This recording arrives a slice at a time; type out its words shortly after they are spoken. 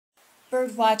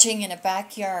Birdwatching in a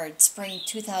Backyard, Spring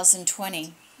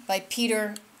 2020, by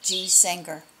Peter G.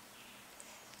 Saenger.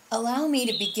 Allow me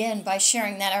to begin by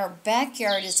sharing that our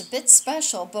backyard is a bit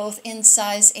special both in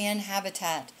size and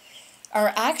habitat.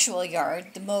 Our actual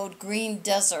yard, the mowed green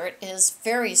desert, is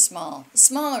very small,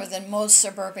 smaller than most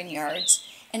suburban yards,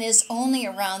 and is only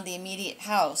around the immediate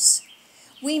house.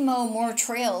 We mow more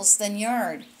trails than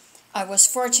yard. I was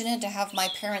fortunate to have my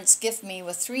parents gift me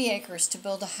with 3 acres to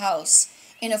build a house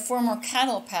in a former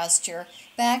cattle pasture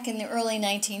back in the early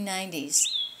 1990s.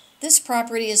 This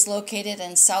property is located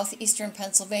in southeastern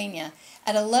Pennsylvania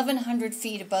at 1,100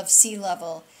 feet above sea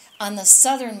level on the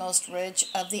southernmost ridge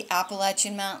of the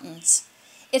Appalachian Mountains.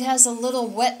 It has a little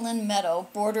wetland meadow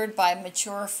bordered by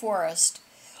mature forest,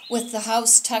 with the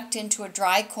house tucked into a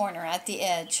dry corner at the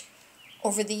edge.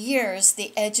 Over the years,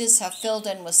 the edges have filled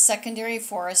in with secondary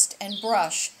forest and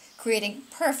brush, creating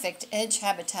perfect edge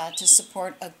habitat to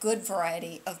support a good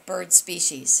variety of bird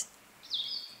species.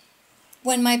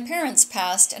 When my parents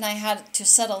passed and I had to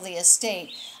settle the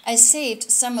estate, I saved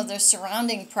some of the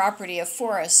surrounding property of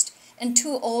forest and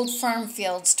 2 old farm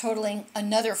fields totaling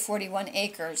another 41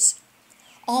 acres.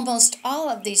 Almost all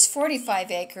of these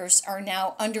 45 acres are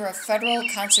now under a federal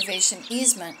conservation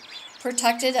easement,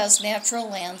 protected as natural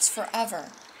lands forever.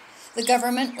 The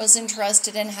government was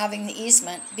interested in having the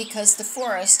easement because the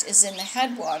forest is in the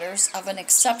headwaters of an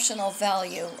exceptional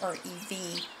value, or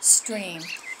EV, stream,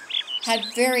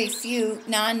 had very few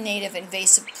non-native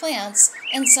invasive plants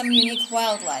and some unique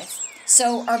wildlife.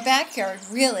 So our backyard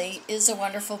really is a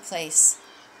wonderful place.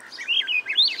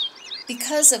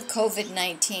 Because of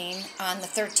COVID-19, on the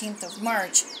 13th of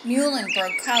March,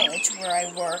 Muhlenberg College, where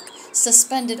I work,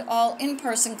 suspended all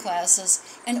in-person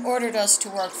classes and ordered us to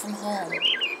work from home.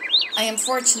 I am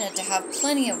fortunate to have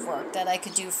plenty of work that I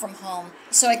could do from home,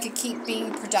 so I could keep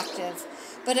being productive,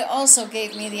 but it also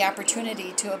gave me the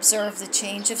opportunity to observe the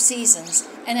change of seasons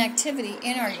and activity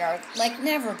in our yard like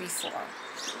never before.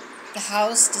 The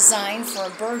house, designed for a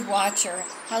bird watcher,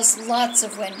 has lots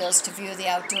of windows to view the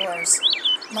outdoors.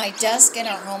 My desk in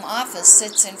our home office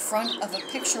sits in front of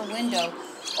a picture window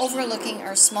overlooking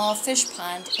our small fish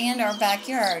pond and our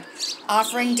backyard,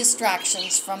 offering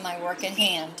distractions from my work at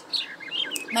hand.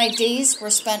 My days were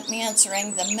spent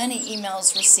answering the many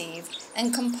emails received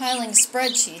and compiling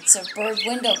spreadsheets of bird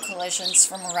window collisions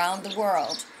from around the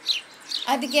world.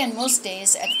 I began most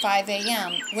days at 5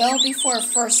 a.m., well before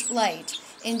first light,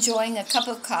 enjoying a cup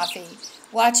of coffee,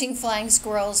 watching flying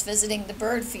squirrels visiting the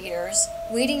bird feeders,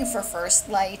 waiting for first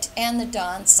light and the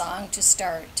dawn song to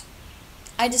start.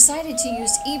 I decided to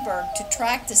use eBird to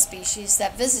track the species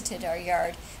that visited our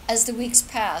yard as the weeks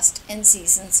passed and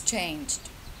seasons changed.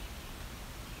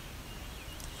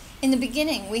 In the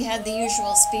beginning, we had the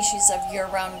usual species of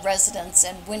year-round residents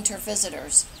and winter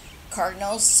visitors: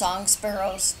 cardinals, song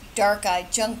sparrows,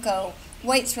 dark-eyed junco,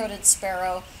 white-throated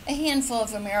sparrow, a handful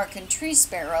of American tree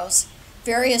sparrows,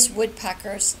 various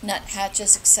woodpeckers,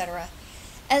 nuthatches, etc.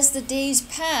 As the days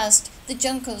passed, the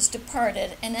juncos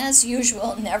departed and, as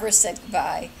usual, never said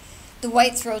goodbye. The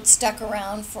white-throat stuck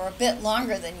around for a bit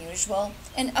longer than usual,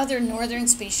 and other northern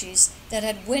species that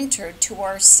had wintered to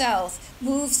our south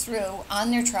moved through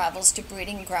on their travels to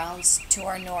breeding grounds to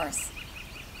our north.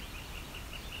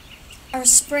 Our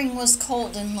spring was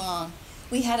cold and long.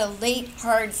 We had a late,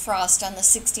 hard frost on the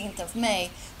 16th of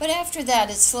May, but after that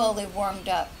it slowly warmed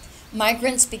up.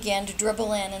 Migrants began to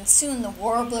dribble in, and soon the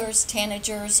warblers,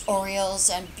 tanagers, orioles,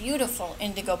 and beautiful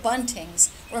indigo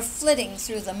buntings were flitting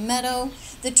through the meadow,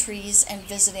 the trees, and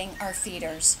visiting our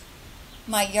feeders.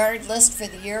 My yard list for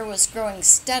the year was growing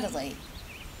steadily.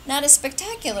 Not a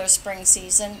spectacular spring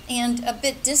season, and a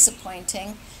bit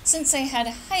disappointing, since I had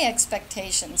high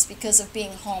expectations because of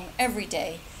being home every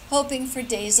day, hoping for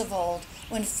days of old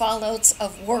when fallouts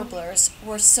of warblers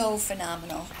were so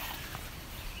phenomenal.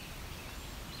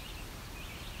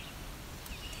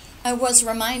 I was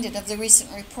reminded of the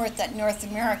recent report that North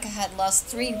America had lost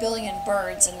 3 billion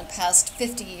birds in the past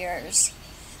 50 years.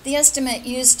 The estimate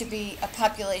used to be a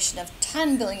population of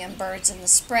 10 billion birds in the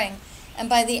spring, and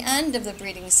by the end of the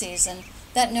breeding season,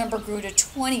 that number grew to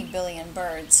 20 billion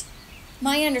birds.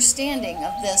 My understanding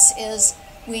of this is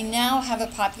we now have a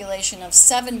population of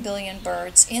 7 billion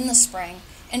birds in the spring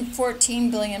and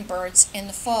 14 billion birds in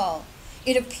the fall.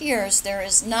 It appears there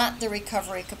is not the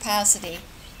recovery capacity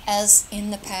as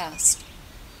in the past.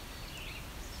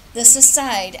 This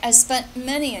aside, I spent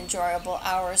many enjoyable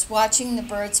hours watching the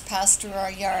birds pass through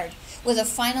our yard, with a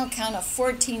final count of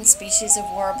 14 species of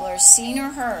warblers seen or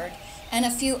heard, and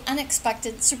a few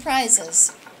unexpected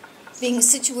surprises. Being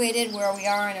situated where we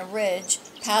are on a ridge,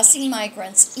 passing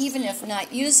migrants, even if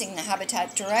not using the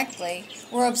habitat directly,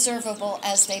 were observable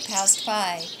as they passed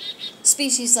by.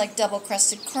 Species like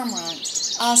double-crested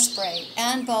cormorant, osprey,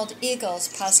 and bald eagles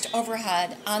passed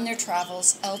overhead on their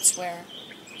travels elsewhere.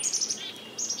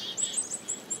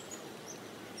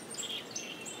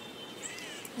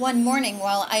 One morning,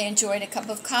 while I enjoyed a cup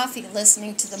of coffee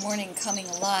listening to the morning coming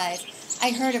alive,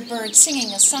 I heard a bird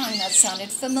singing a song that sounded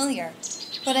familiar,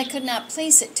 but I could not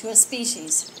place it to a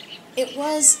species. It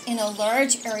was in a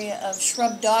large area of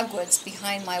shrub dogwoods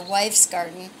behind my wife's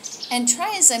garden, and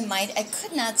try as I might, I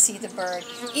could not see the bird,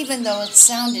 even though it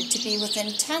sounded to be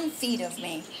within 10 feet of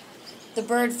me. The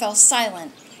bird fell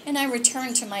silent, and I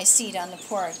returned to my seat on the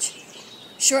porch.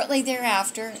 Shortly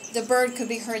thereafter, the bird could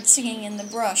be heard singing in the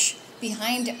brush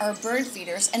behind our bird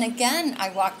feeders, and again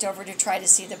I walked over to try to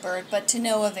see the bird, but to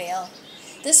no avail.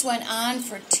 This went on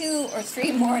for 2 or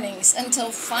 3 mornings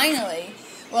until finally,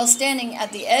 while standing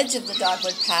at the edge of the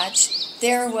dogwood patch,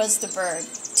 there was the bird,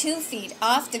 2 feet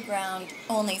off the ground,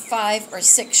 only 5 or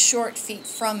 6 short feet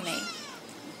from me.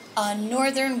 A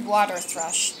northern water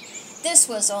thrush. This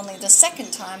was only the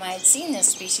second time I had seen this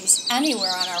species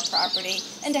anywhere on our property,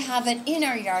 and to have it in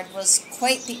our yard was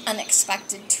quite the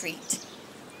unexpected treat.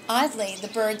 Oddly, the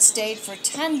bird stayed for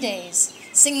 10 days,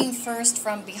 singing first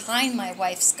from behind my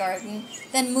wife's garden,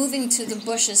 then moving to the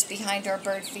bushes behind our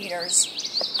bird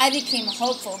feeders. I became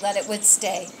hopeful that it would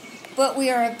stay, but we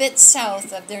are a bit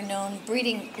south of their known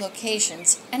breeding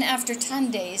locations, and after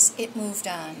 10 days it moved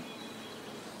on.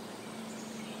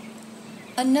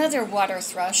 Another water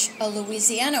thrush, a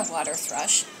Louisiana water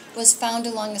thrush, was found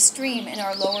along a stream in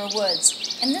our lower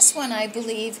woods, and this one I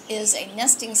believe is a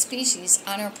nesting species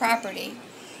on our property.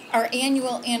 Our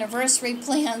annual anniversary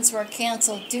plans were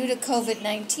canceled due to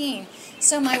COVID-19,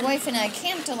 so my wife and I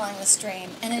camped along the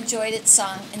stream and enjoyed its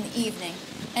song in the evening,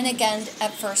 and again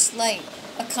at first light,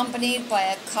 accompanied by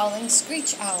a calling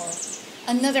screech owl.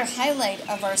 Another highlight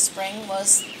of our spring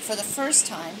was, for the first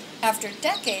time, after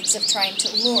decades of trying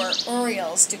to lure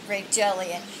orioles to grape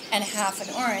jelly and half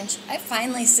an orange, I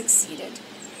finally succeeded.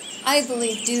 I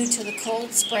believe due to the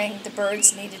cold spring, the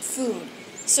birds needed food,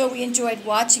 so we enjoyed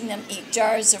watching them eat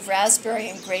jars of raspberry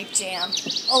and grape jam,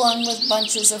 along with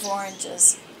bunches of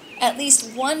oranges. At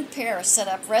least one pair set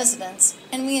up residence,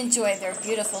 and we enjoy their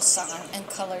beautiful song and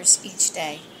colors each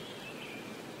day.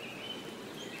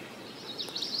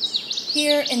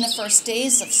 Here in the first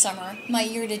days of summer, my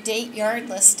year-to-date yard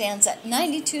list stands at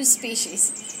 92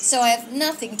 species, so I have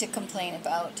nothing to complain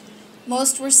about.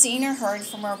 Most were seen or heard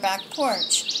from our back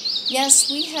porch.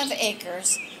 Yes, we have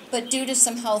acres, but due to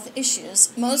some health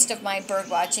issues, most of my bird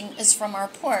watching is from our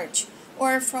porch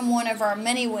or from one of our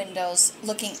many windows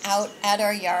looking out at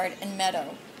our yard and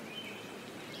meadow.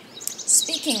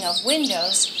 Speaking of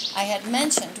windows, I had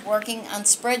mentioned working on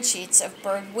spreadsheets of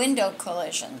bird window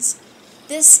collisions.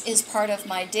 This is part of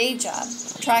my day job,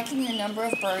 tracking the number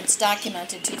of birds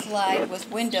documented to collide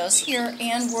with windows here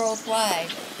and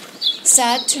worldwide.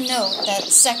 Sad to note that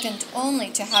second only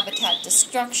to habitat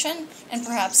destruction and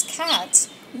perhaps cats,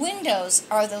 windows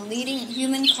are the leading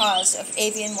human cause of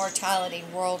avian mortality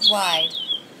worldwide.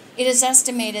 It is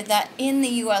estimated that in the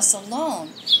U.S.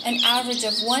 alone, an average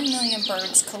of 1 million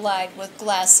birds collide with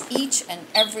glass each and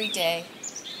every day.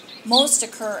 Most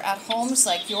occur at homes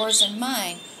like yours and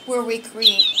mine, where we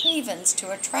create havens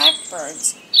to attract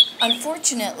birds,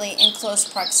 unfortunately in close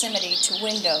proximity to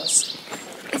windows.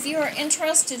 If you are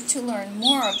interested to learn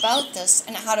more about this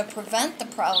and how to prevent the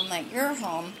problem at your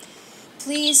home,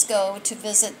 please go to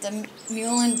visit the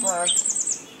Muhlenberg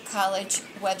College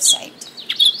website.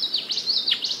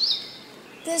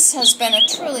 This has been a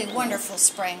truly wonderful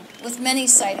spring, with many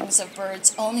sightings of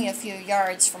birds only a few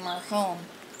yards from our home.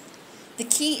 The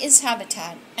key is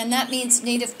habitat, and that means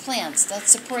native plants that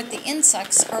support the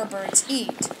insects our birds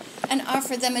eat and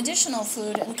offer them additional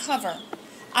food and cover.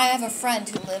 I have a friend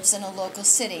who lives in a local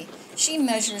city. She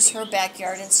measures her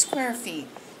backyard in square feet,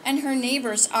 and her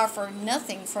neighbors offer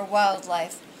nothing for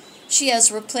wildlife. She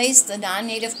has replaced the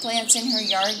non-native plants in her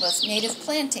yard with native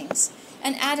plantings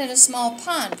and added a small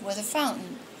pond with a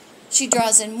fountain. She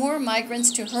draws in more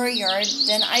migrants to her yard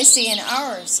than I see in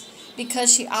ours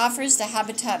because she offers the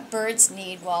habitat birds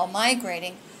need while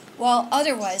migrating, while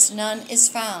otherwise none is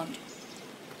found.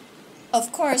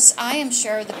 Of course, I am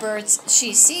sure the birds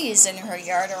she sees in her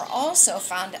yard are also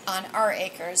found on our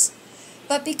acres,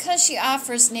 but because she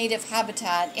offers native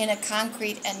habitat in a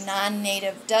concrete and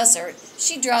non-native desert,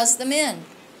 she draws them in.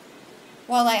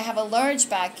 While I have a large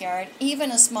backyard,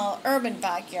 even a small urban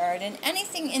backyard, and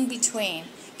anything in between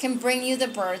can bring you the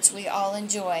birds we all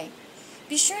enjoy.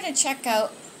 Be sure to check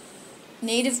out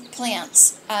native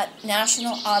plants at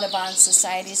National Audubon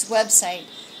Society's website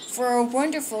for a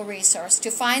wonderful resource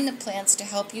to find the plants to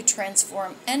help you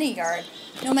transform any yard,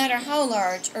 no matter how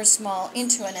large or small,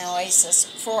 into an oasis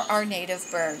for our native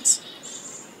birds.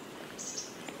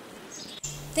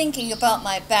 Thinking about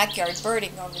my backyard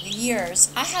birding over the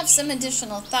years, I have some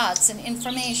additional thoughts and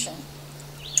information.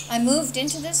 I moved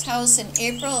into this house in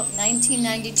April of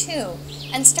 1992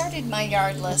 and started my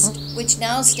yard list, which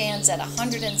now stands at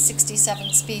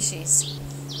 167 species.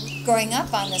 Growing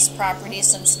up on this property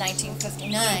since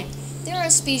 1959, there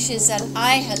are species that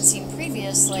I had seen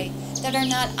previously that are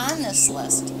not on this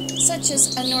list, such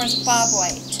as a North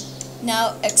bobwhite,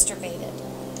 now extirpated.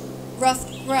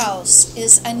 Ruffed grouse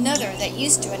is another that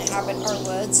used to inhabit our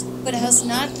woods, but has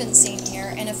not been seen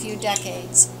here in a few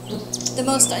decades. The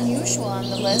most unusual on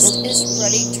the list is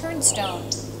ruddy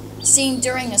turnstone, seen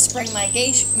during a spring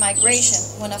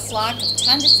migration when a flock of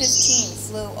 10 to 15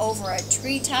 flew over a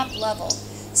treetop level,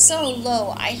 so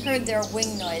low I heard their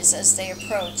wing noise as they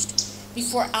approached,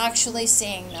 before actually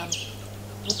seeing them.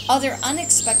 Other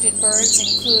unexpected birds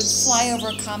include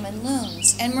flyover common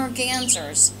loons and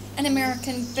mergansers, an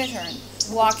American bittern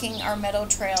walking our meadow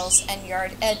trails and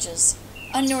yard edges,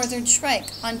 a northern shrike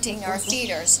hunting our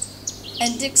feeders,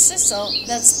 and dickcissel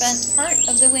that spent part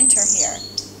of the winter here.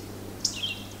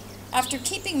 After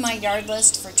keeping my yard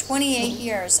list for 28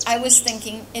 years, I was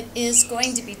thinking it is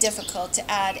going to be difficult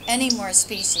to add any more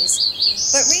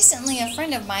species, but recently a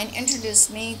friend of mine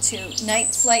introduced me to night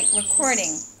flight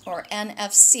recording, or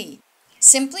NFC.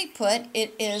 Simply put,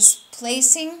 it is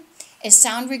placing a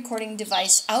sound recording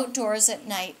device outdoors at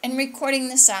night and recording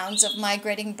the sounds of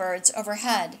migrating birds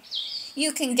overhead.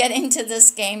 You can get into this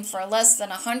game for less than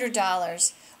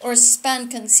 $100 or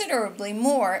spend considerably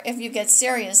more if you get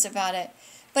serious about it,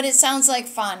 but it sounds like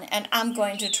fun and I'm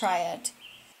going to try it.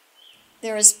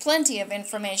 There is plenty of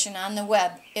information on the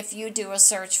web if you do a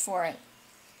search for it.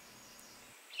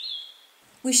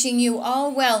 Wishing you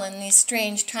all well in these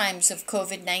strange times of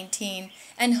COVID-19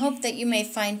 and hope that you may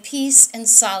find peace and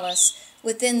solace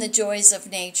within the joys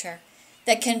of nature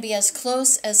that can be as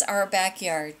close as our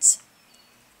backyards.